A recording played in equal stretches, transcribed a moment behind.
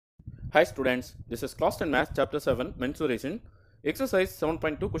Hi students, this is Class 10 Maths Chapter 7 Mensuration Exercise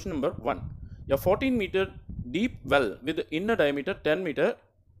 7.2 question number 1. A 14 meter deep well with inner diameter 10 meter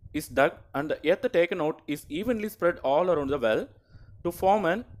is dug and the earth taken out is evenly spread all around the well to form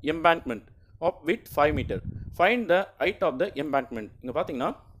an embankment of width 5 meter. Find the height of the embankment. இங்க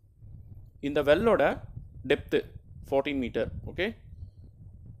பாத்தீங்கன்னா இந்த வெல்லோட depth 14 meter. Okay.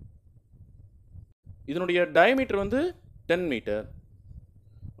 இதனுடைய diameter வந்து 10 meter.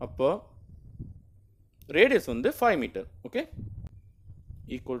 அப்போ radius வந்து 5 meter. Okay.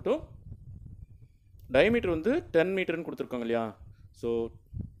 Equal to diameter வந்து 10 meter ன்னு கொடுத்திருக்காங்க இல்லையா. So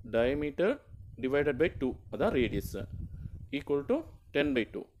diameter divided by 2 அதான் radius equal to 10 by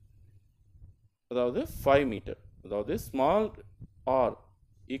 2 அதாவது 5 meter. அதாவது small r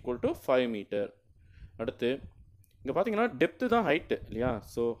equal to 5 meter. அடுத்து இங்க பாத்தீங்கன்னா depth தான் height இல்லையா.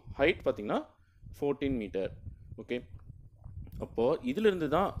 So height பாத்தீங்கன்னா 14 meter. Okay. அப்போ இதிலிருந்து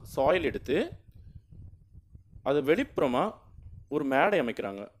தான் சாயில் எடுத்து அது வெளிப்புறமா ஒரு மேடை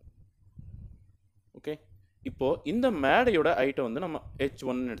அமைக்கிறாங்க. ஓகே. இப்போ இந்த மேடையோட ஹைட்டை வந்து நம்ம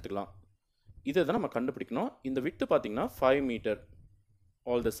h1 ன்னு எடுத்துக்கலாம். இதை தான் நம்ம கண்டுபிடிக்கணும். இந்த விட்த் பார்த்தீங்கன்னா 5 metre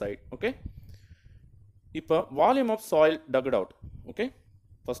all the side. Okay. இப்போ volume of soil duct out. Okay.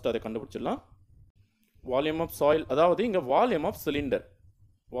 First அதை கண்டுபிடிச்சிடலாம். வால்யூம் ஆஃப் சாயில் அதாவது இங்கே volume of cylinder.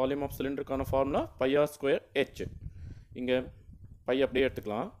 Volume of சிலிண்டருக்கான ஃபார்முலா πr²h. இங்கே பை அப்படியே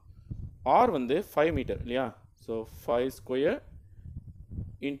எடுத்துக்கலாம். ஆர் வந்து 5 மீட்டர் இல்லையா. ஸோ 5 ஸ்கொயர்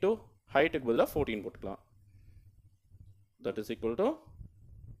இன்ட்டு ஹைட்டுக்கு பதிலாக 14 போட்டுக்கலாம். That is equal to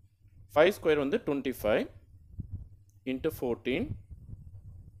 5 square வந்து 25 into 14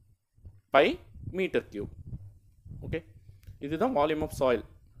 by metre cube. Okay. இதுதான் வால்யூம் ஆஃப் சாயில்.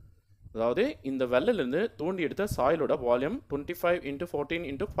 அதாவது இந்த வெல்லிலிருந்து தோண்டி எடுத்த சாயிலோட volume 25 into 14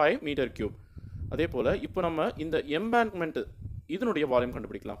 into 5 metre cube. அதே போல் இப்போ நம்ம இந்த எம்பேங்க்மெண்ட் இதனுடைய வால்யூம்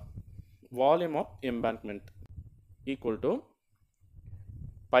கண்டுபிடிக்கலாம். Volume of எம்பேங்க்மெண்ட் equal to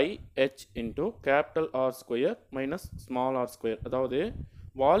by H into capital R square minus small R square. அதாவது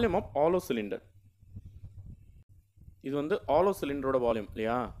வால்யூம் ஆஃப் ஆலோ சிலிண்டர். இது வந்து ஆலோ சிலிண்டரோட வால்யூம்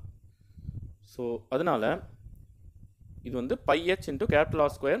இல்லையா. ஸோ அதனால இது வந்து by H into capital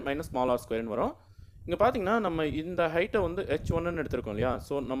R square minus small R ஸ்கொயர்னு வரும். இங்கே பார்த்தீங்கன்னா நம்ம இந்த ஹைட்டை வந்து h1ன்னு எடுத்திருக்கோம் இல்லையா.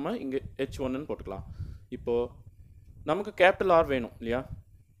 ஸோ நம்ம இங்கே h1ன்னு போட்டுக்கலாம். இப்போது நமக்கு கேபிட்டல் ஆர் வேணும் இல்லையா.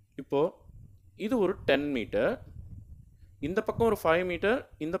 இப்போது இது ஒரு 10 மீட்டர், இந்த பக்கம் ஒரு 5 மீட்டர்,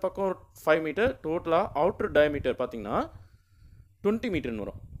 இந்த பக்கம் ஒரு 5 மீட்டர், டோட்டலாக அவுட்டர் டயமீட்டர் பார்த்தீங்கன்னா 20 மீட்டர்னு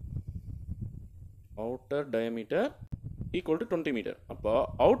வரும். Outer diameter equal to 20 metre. அப்போ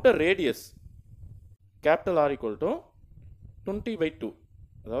outer radius capital R equal to 20 by 2.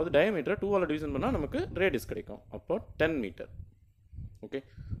 அதாவது டயமீட்டர் 2ஆல் டிவிஷன் பண்ணால் நமக்கு ரேடியஸ் கிடைக்கும். அப்போ 10 metre. Okay.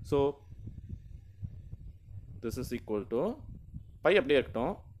 So this is equal to by அப்படியே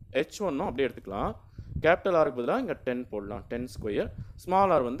இருக்கட்டும், h1னும் அப்படியே எடுத்துக்கலாம். கேபிட்டல் ஆருக்கு பதிலாக இங்கே 10 போடலாம். 10 ஸ்கொயர்.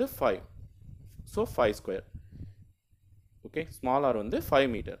 ஸ்மால் ஆர் வந்து 5. So 5 square. Okay. Small R வந்து 5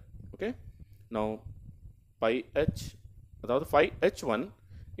 metre. Okay. Now by H அதாவது 5h1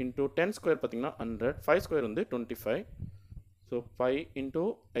 இன்ட்டு 10 ஸ்கொயர் பார்த்தீங்கன்னா 100. 5 ஸ்கொயர் வந்து 25. So 5 into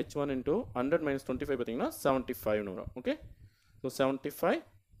h1 into 100 minus 25 பார்த்தீங்கன்னா 75னு வரும். Okay. So 75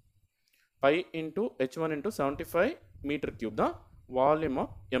 pi into h1 into 75 metre cube தான் வால்யூம்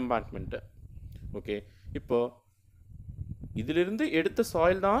ஆஃப் எம்பேங்க்மெண்ட்டு. ஓகே. இப்போது இதிலிருந்து எடுத்த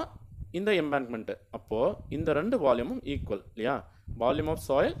சாயில் தான் இந்த எம்பேங்க்மெண்ட்டு. அப்போது இந்த ரெண்டு வால்யூமும் ஈக்குவல் இல்லையா. Volume of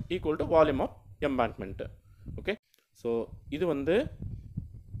soil equal to volume of எம்பேங்க்மெண்ட்டு. Okay. So இது வந்து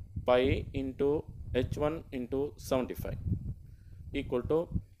pi into h1 into 75 equal to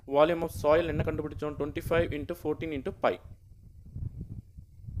volume of soil என்ன கண்டுபிடிச்சோம் 25 into 14 into pi.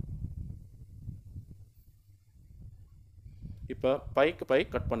 இப்போ பைக்கு பை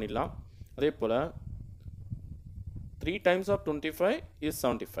கட் பண்ணிடலாம். அதே போல் 3 times of 25 is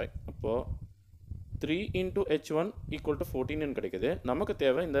 75. அப்போது 3 into h1 equal to 14 கிடைக்குது. நமக்கு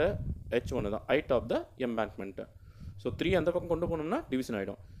தேவை இந்த h1 தான், height of the embankment. So 3 அந்த பக்கம் கொண்டு போனோம்னா டிவிஷன்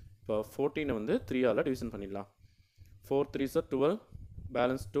ஆகிடும். இப்போ 14 வந்து 3ஆல் டிவிஷன் பண்ணிடலாம். 4 3s are 12,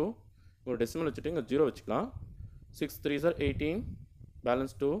 பேலன்ஸ் 2. ஒரு டெசிமல் வச்சுட்டு இங்கே 0 வச்சுக்கலாம். 6 3s are 18,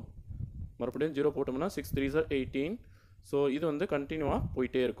 பேலன்ஸ் 2. மறுபடியும் 0 போட்டோம்னா 6 3s are 18. ஸோ இது வந்து கண்டினியூவாக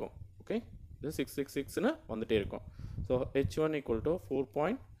போயிட்டே இருக்கும். ஓகே. இது 666ன்னு வந்துகிட்டே இருக்கும். So h1 equal to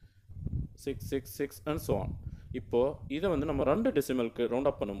 4.666 and so on. இப்போது இதை வந்து நம்ம 2 டெசிமலுக்கு ரவுண்ட்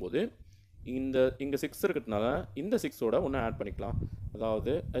அப் பண்ணும்போது இங்கே 6 இருக்கிறதுனால இந்த 6ஓட ஒன்று ஆட் பண்ணிக்கலாம்.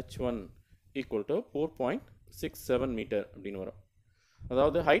 அதாவது h1 ஈக்குவல் டு 4.67 மீட்டர் அப்படின்னு வரும்.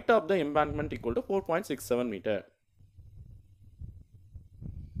 அதாவது height of the எம்பேங்க்மெண்ட் equal to 4.67 metre.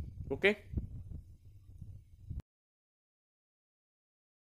 Okay.